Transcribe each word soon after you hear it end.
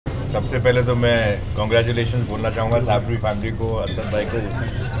सबसे पहले तो मैं कॉन्ग्रेचुलेशंस बोलना चाहूँगा साबरी फैमिली को, असद भाई को,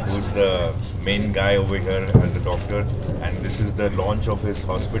 who is the main guy over here as a doctor, and this is the launch of his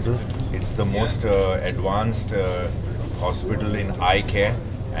hospital. It's the most advanced hospital in eye care,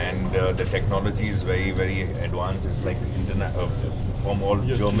 and the technology is very advanced. It's like from all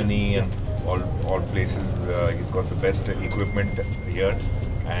Germany and all places. He's got the best equipment here,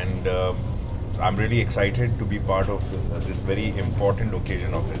 and I'm really excited to be part of this very important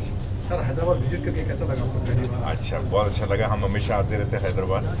occasion of his. Sir Hyderabad visit करके कैसा लगा आपको पहली बार? अच्छा, बहुत अच्छा लगा। हम हमेशा आते रहते हैं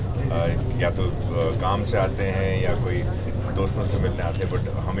हैदराबाद, या तो काम से आते हैं या कोई दोस्तों से मिलने आते हैं, बट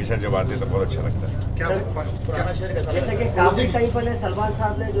हमेशा जब आते हैं तो बहुत अच्छा लगता है। क्या पुराना शहर कैसा? जैसे कि काफी टाइम पहले सलमान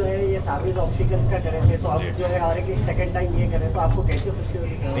साहब ने जो है ये साबिर्स ऑप्टिकल्स का करे थे, तो अब जो है और एक सेकंड टाइम ये करें, तो आपको कैसे खुशी हो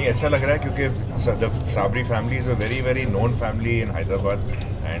रही है? नहीं, अच्छा लग रहा है क्योंकि the Sabri family is a very known family in Hyderabad,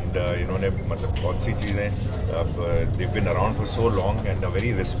 and इन्होंने मतलब बहुत सी चीज़ें, they've been around for so long and a very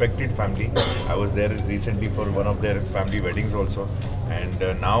respected family. I was there recently for one of their family weddings also, and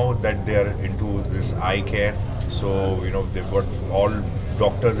now that they are into this eye care, so they've got all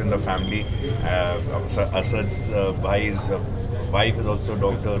doctors in the family. Asad's bhai's wife is also a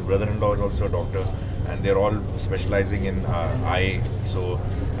doctor, brother-in-law is also a doctor, and they're all specializing in eye. So,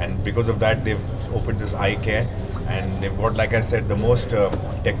 and because of that, they've opened this eye care, and they've got, like I said, the most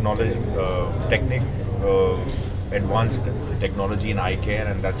advanced technology in eye care,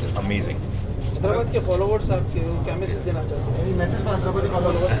 and that's amazing. Hyderabad के followers आपके क्या message देना चाहते हैं? Message Hyderabadi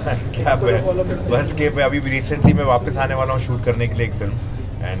followers क्या बस के पे अभी भी रिसेंटली मैं वापस आने वाला हूँ शूट करने के लिए एक फिल्म,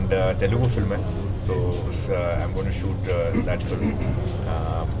 एंड तेलुगु फिल्म है, तो I am going to shoot that film.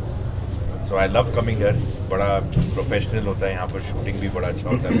 So I love coming here. बड़ा प्रोफेशनल होता है यहाँ पर, शूटिंग भी बड़ा अच्छा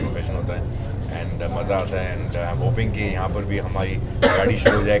होता है, प्रोफेशनल होता है, एंड मज़ा आता है, एंड आई एम होपिंग कि यहाँ पर भी हमारी गाड़ी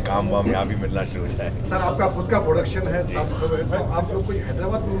शुरू हो जाए, काम वाम यहाँ भी मिलना शुरू हो जाए। सर आपका खुद का प्रोडक्शन है, तो आप लोग कोई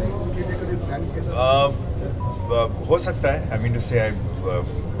हैदराबाद मूवी के लिए कभी प्लान किया? हो सकता है, आई मीन टू से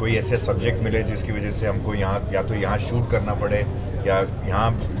कोई ऐसे सब्जेक्ट मिले जिसकी वजह से हमको यहाँ या तो यहाँ शूट करना पड़े या यहाँ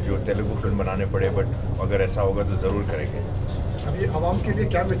जो तेलुगु फिल्म बनाने पड़े, बट अगर ऐसा होगा तो ज़रूर करेंगे। अभी आवाम के लिए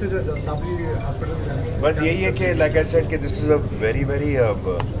क्या मैसेज है साबरी हॉस्पिटल में जाने से? बस यही है कि लाइक आई सेड कि this is a very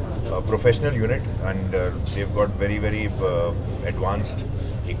professional unit, and they've got very advanced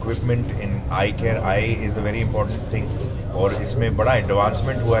equipment in eye care. Eye is a very important thing, और इसमें बड़ा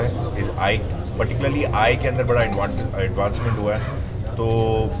एडवांसमेंट हुआ है, इस आई पर्टिकुलरली आई के अंदर बड़ा एडवांसमेंट हुआ है, तो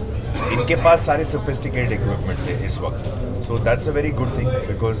इनके पास सारे सोफिस्टिकेटेड इक्विपमेंट्स है इस वक्त, so that's a very good thing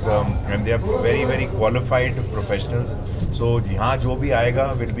because and they are very qualified professionals, सो यहाँ जो भी आएगा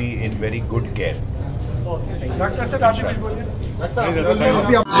will be in very good care. Doctor से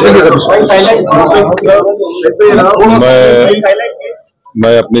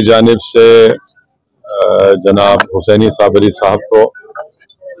मैं अपनी जानिब से जनाब हुसैनी साबरी साहब को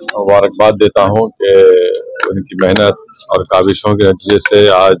मुबारकबाद देता हूं कि उनकी मेहनत और काविशों के नतीजे से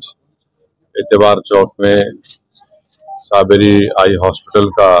आज एतेबार चौक में साबरी आई हॉस्पिटल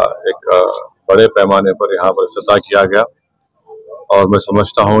का एक बड़े पैमाने पर यहाँ पर इफ्तिताह किया गया, और मैं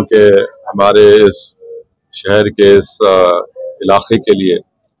समझता हूँ कि हमारे इस शहर के इस इलाके के लिए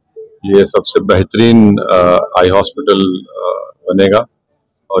ये सबसे बेहतरीन आई हॉस्पिटल बनेगा,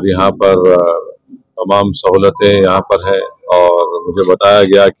 और यहाँ पर तमाम सहूलतें यहाँ पर है, और मुझे बताया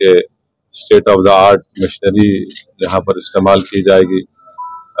गया कि state of the art machinery यहाँ पर इस्तेमाल की जाएगी।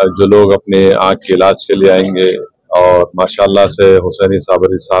 जो लोग अपने आँख के इलाज के लिए आएंगे, और माशाल्लाह से हुसैनी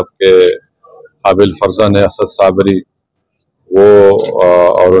साबरी साहब के काबिल फर्जन है असद साबरी, वो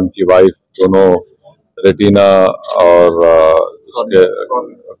और उनकी वाइफ दोनों रेटिना और उसके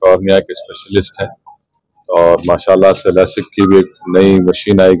कॉर्निया के स्पेशलिस्ट हैं, और माशाल्लाह से लैसिक की भी एक नई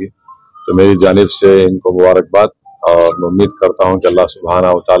मशीन आएगी। तो मेरी जानिब से इनको मुबारकबाद, और मैं उम्मीद करता हूँ कि अल्लाह सुब्हाना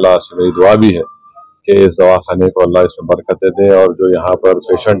व तआला से मेरी दुआ भी है कि इस दवाखाने को अल्लाह इसमें बरकतें दे, और जो यहाँ पर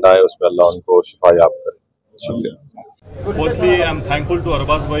पेशेंट आए उसमें अल्लाह उनको शिफा याब करे। शुक्रिया। Firstly, I am thankful to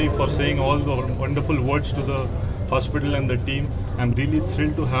Arbaz bhai for saying all the wonderful words to the hospital and the team. I am really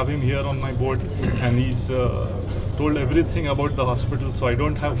thrilled to have him here on my board, and he's told everything about the hospital, so I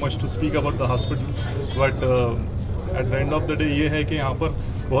don't have much to speak about the hospital, but at the end of the day ये है कि यहाँ पर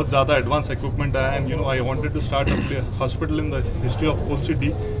बहुत ज़्यादा advance equipment आया, and I wanted to start a hospital in the history of Old City.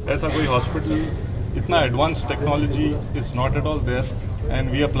 ऐसा कोई हॉस्पिटल इतना advance technology is not at all there, and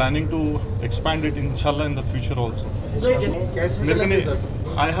we are planning to expand it inshallah in the future also.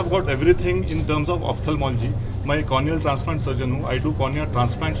 I have got everything in terms of ophthalmology. मैं corneal transplant surgeon हूँ, I do cornea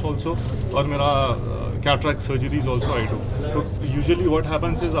transplants also, और मेरा cataract surgeries also I do. तो usually what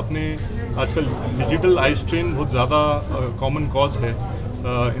happens is अपने आजकल digital eye strain बहुत ज़्यादा common cause है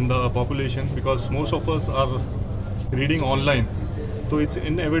in the population, because most of us are reading online. तो it's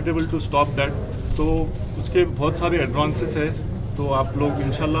inevitable to stop that. तो उसके बहुत सारे एडवांसेस है, तो आप लोग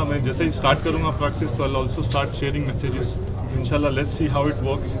इंशाल्लाह, मैं जैसे ही स्टार्ट करूँगा प्रैक्टिस तो I also start sharing messages इंशाल्लाह। Let's see how it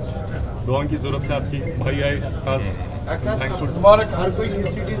works. दुआ की ज़रूरत है आपकी, भाई आए खास थैंक्स फॉर हर कोई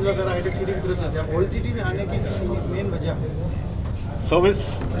सिटीज वगैरह हाईटेक सिटी की तरफ जाते हैं, ओल्ड सिटी में आने की मेन वजह service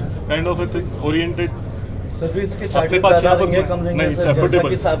kind of a thing oriented. Service के अपने चार्जेस पास ज्यादा यहाँ पर रहेंगे, कम रहेंगे नहीं, it's सर, जैसा affordable.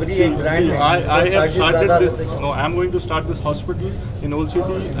 कि सबरी See, एक ब्रांड है, I तो have charges started ज्यादा this. रहते हैं। No, I am going to start this hospital in old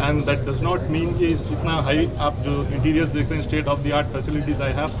city, and that does not mean कि इतना हाई आप जो इंटीरियर्स देखते हैं state of the art facilities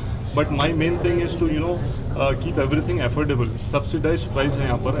I have, but my main thing is to keep everything affordable. Subsidise price है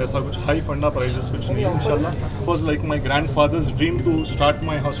यहाँ पर, ऐसा कुछ हाई फंडा प्राइजेस कुछ नहीं है इंशाल्लाह। Was like my grand fathers dream to start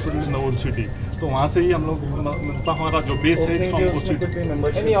my hospital in the old city, तो वहाँ से ही हम लोग मतलब हमारा जो बेस है from old city.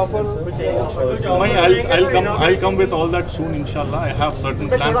 Any offer? I'll come with all that soon inshallah. I have certain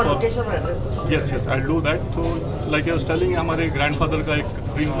plans for yes I'll do that. So like I was telling, हमारे grandfather का एक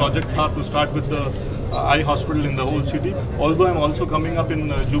dream project था to start with the eye hospital in the whole city. Although I'm also coming up in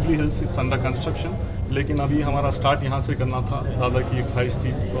Jubilee Hills, it's under construction. लेकिन अभी हमारा start यहाँ से करना था, दादा की एक ख्वाहिश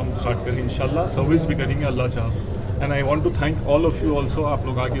थी, तो हम स्टार्ट करेंगे इंशाल्लाह। सर्विस भी करेंगे अल्लाह चाह। And I want to thank all of you also, आप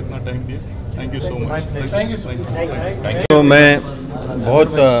लोग आगे इतना टाइम दिए, thank you so much. Thank you. तो मैं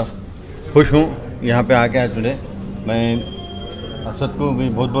बहुत खुश हूँ यहाँ पे आके आज टुडे। मैं असद को भी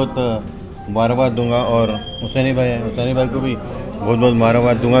बहुत बहुत मुबारकबाद दूंगा और हुसैनी भाई को भी बहुत बहुत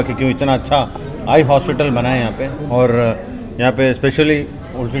मुबारकबाद दूंगा कि क्यों इतना अच्छा आई हॉस्पिटल बना है यहाँ पे। और यहाँ पे स्पेशली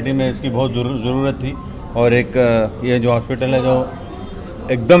ओल्ड सिटी में इसकी बहुत ज़रूरत थी। और एक ये जो हॉस्पिटल है जो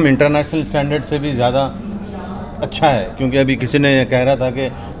एकदम इंटरनेशनल स्टैंडर्ड से भी ज़्यादा अच्छा है, क्योंकि अभी किसी ने कह रहा था कि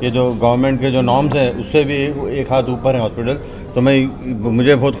ये जो गवर्नमेंट के जो नॉर्म्स है उससे भी एक हाथ ऊपर है हॉस्पिटल। तो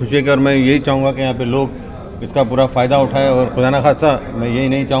मुझे बहुत खुशी है कि, और मैं यही चाहूँगा कि यहाँ पे लोग इसका पूरा फ़ायदा उठाए। और खुदा न खास्ता मैं यही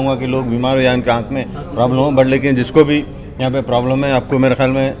नहीं चाहूँगा कि लोग बीमार हो या उनके आँख में प्रॉब्लम हो, बट लेकिन जिसको भी यहाँ पे प्रॉब्लम है, आपको मेरे ख्याल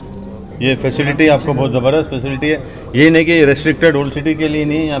में ये फैसिलिटी आपको बहुत ज़बरदस्त फैसिलिटी है। यही नहीं कि रेस्ट्रिक्टेड ओल्ड सिटी के लिए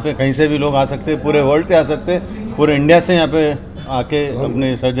नहीं, यहाँ पे कहीं से भी लोग आ सकते हैं, पूरे वर्ल्ड से आ सकते हैं, पूरे इंडिया से यहाँ पे आके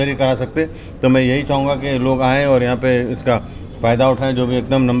अपनी सर्जरी करा सकते। तो मैं यही चाहूँगा कि लोग आएँ और यहाँ पे इसका फ़ायदा उठाएं। जो भी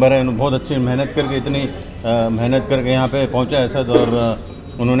एकदम नंबर है, बहुत अच्छी मेहनत करके इतनी मेहनत करके यहाँ पे पहुँचा असद,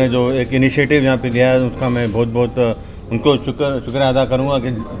 और उन्होंने जो एक इनिशिएटिव यहाँ पे लिया है उसका मैं बहुत बहुत उनको शुक्र अदा करूँगा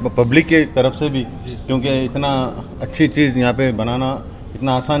कि पब्लिक की तरफ से भी, क्योंकि इतना अच्छी चीज़ यहाँ पे बनाना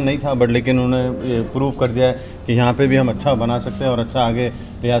इतना आसान नहीं था, बट लेकिन उन्होंने ये प्रूव कर दिया है कि यहाँ पे भी हम अच्छा बना सकते हैं और अच्छा आगे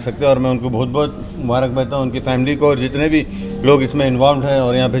ले आ सकते हैं। और मैं उनको बहुत बहुत मुबारकबाद देता हूँ, उनकी फैमिली को और जितने भी लोग इसमें इन्वॉल्व हैं,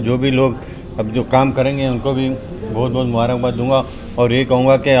 और यहाँ पे जो भी लोग अब जो काम करेंगे उनको भी बहुत बहुत मुबारकबाद दूंगा। और ये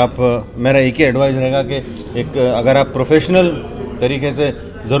कहूँगा कि आप, मेरा एक ही एडवाइस रहेगा कि एक अगर आप प्रोफेशनल तरीके से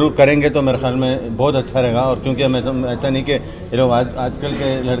ज़रूर करेंगे तो मेरे ख्याल में बहुत अच्छा रहेगा। और क्योंकि मैं ऐसा नहीं कि ये लोग आजकल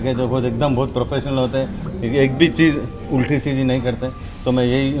के लड़के जो बहुत एकदम बहुत प्रोफेशनल होते हैं, एक भी चीज़ उल्टी सीधी नहीं करते। तो मैं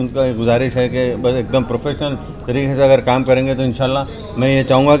यही उनका गुजारिश है कि बस एकदम प्रोफेशनल तरीके से अगर काम करेंगे तो इंशाल्लाह मैं ये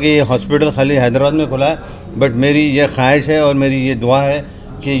चाहूँगा कि ये हॉस्पिटल खाली हैदराबाद में खुला है, बट मेरी ये ख्वाहिश है और मेरी ये दुआ है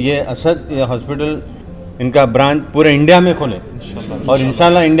कि ये असद ये हॉस्पिटल इनका ब्रांच पूरे इंडिया में खोले, और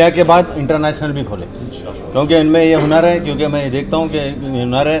इंशाल्लाह इंडिया के बाद इंटरनेशनल भी खोले, क्योंकि इनमें ये हुनर है। क्योंकि मैं ये देखता हूँ कि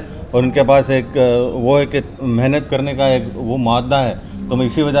हुनर है और उनके पास एक वो है कि मेहनत करने का एक वो मादा है। तो मैं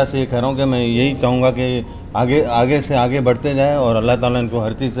इसी वजह से ये कह रहा हूँ कि मैं यही चाहूँगा कि आगे से आगे बढ़ते जाएँ, और अल्लाह ताला इनको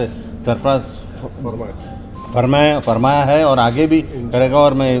हर चीज़ से सरफराज फरमाया है और आगे भी करेगा।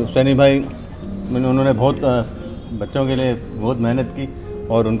 और मैं हुसैनी भाई, उन्होंने बहुत बच्चों के लिए बहुत मेहनत की,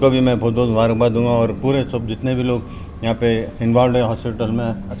 और उनको भी मैं बहुत बहुत मुबारकबाद दूंगा। और पूरे सब जितने भी लोग यहाँ पे इन्वॉल्व है हॉस्पिटल में,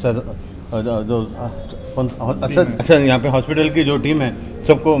 अच्छा यहाँ पे हॉस्पिटल की जो टीम है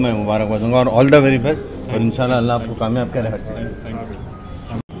सबको मैं मुबारकबाद दूंगा और ऑल द वेरी बेस्ट। और इंशाल्लाह अल्लाह आपको कामयाब करे हर चीज़।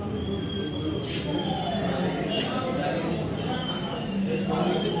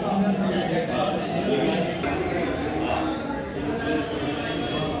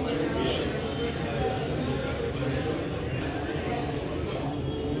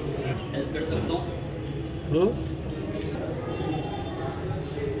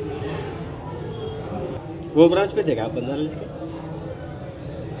 वो ब्रांच पे देखा आप 15 के?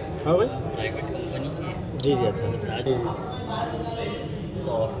 हाँ भाई, प्राइवेट कंपनी है जी जी, अच्छा आज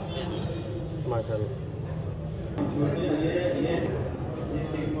ऑफिस में माशाल्लाह।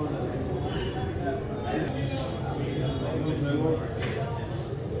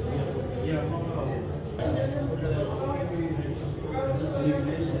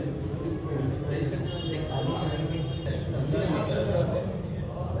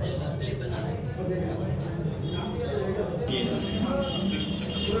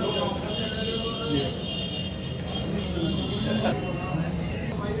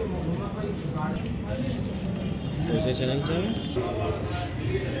 दूसरे चैनल से